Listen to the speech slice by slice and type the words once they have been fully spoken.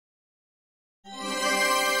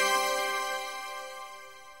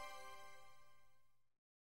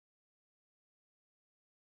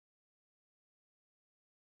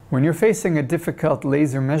When you're facing a difficult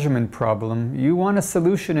laser measurement problem, you want a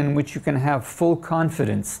solution in which you can have full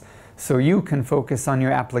confidence, so you can focus on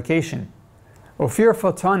your application. Ophir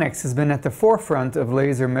Photonics has been at the forefront of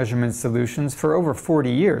laser measurement solutions for over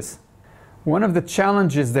 40 years. One of the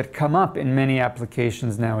challenges that come up in many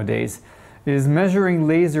applications nowadays is measuring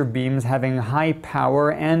laser beams having high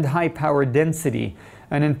power and high power density,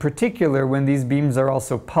 and in particular when these beams are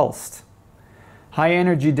also pulsed. High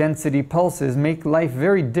energy density pulses make life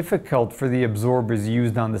very difficult for the absorbers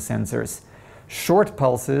used on the sensors. Short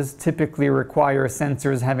pulses typically require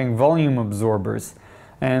sensors having volume absorbers,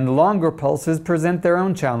 and longer pulses present their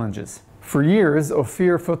own challenges. For years,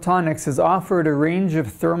 Ophir Photonics has offered a range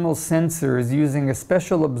of thermal sensors using a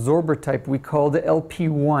special absorber type we call the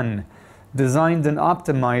LP1, designed and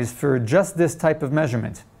optimized for just this type of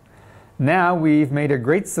measurement. Now we've made a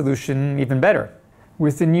great solution even better,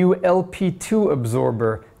 with the new LP2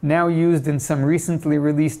 absorber, now used in some recently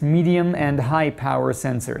released medium and high power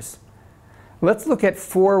sensors. Let's look at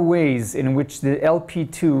 4 ways in which the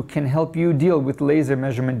LP2 can help you deal with laser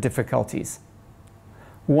measurement difficulties.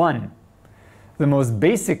 1. The most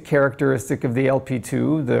basic characteristic of the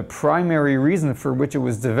LP2, the primary reason for which it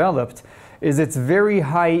was developed, is its very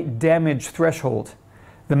high damage threshold,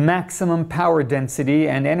 the maximum power density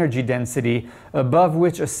and energy density above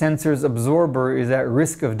which a sensor's absorber is at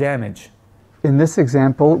risk of damage. In this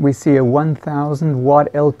example, we see a 1000 watt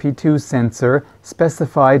LP2 sensor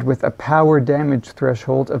specified with a power damage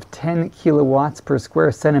threshold of 10 kilowatts per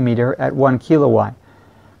square centimeter at 1 kilowatt.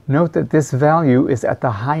 Note that this value is at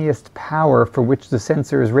the highest power for which the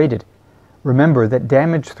sensor is rated. Remember that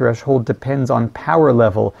damage threshold depends on power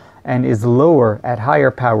level and is lower at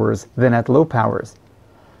higher powers than at low powers.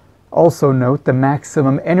 Also note the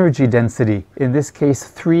maximum energy density, in this case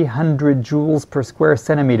 300 joules per square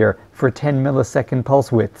centimeter for 10 millisecond pulse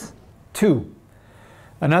widths. 2.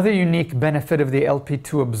 Another unique benefit of the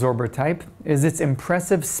LP2 absorber type is its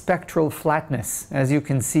impressive spectral flatness, as you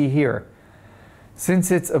can see here. Since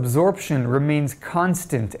its absorption remains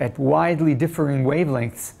constant at widely differing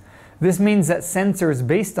wavelengths, this means that sensors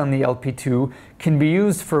based on the LP2 can be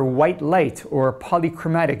used for white light or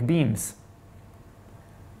polychromatic beams.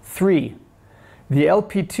 3. The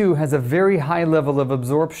LP2 has a very high level of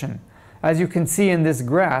absorption. As you can see in this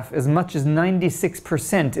graph, as much as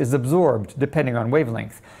 96% is absorbed, depending on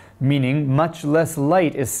wavelength, meaning much less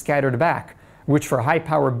light is scattered back, which for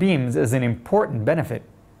high-power beams is an important benefit.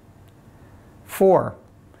 4.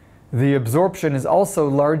 The absorption is also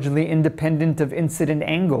largely independent of incident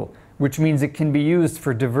angle, which means it can be used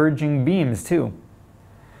for diverging beams too.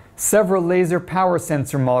 Several laser power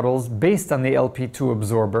sensor models based on the LP2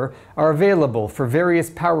 absorber are available for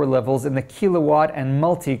various power levels in the kilowatt and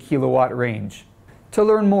multi-kilowatt range. To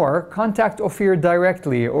learn more, contact Ophir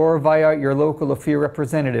directly or via your local Ophir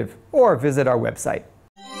representative, or visit our website.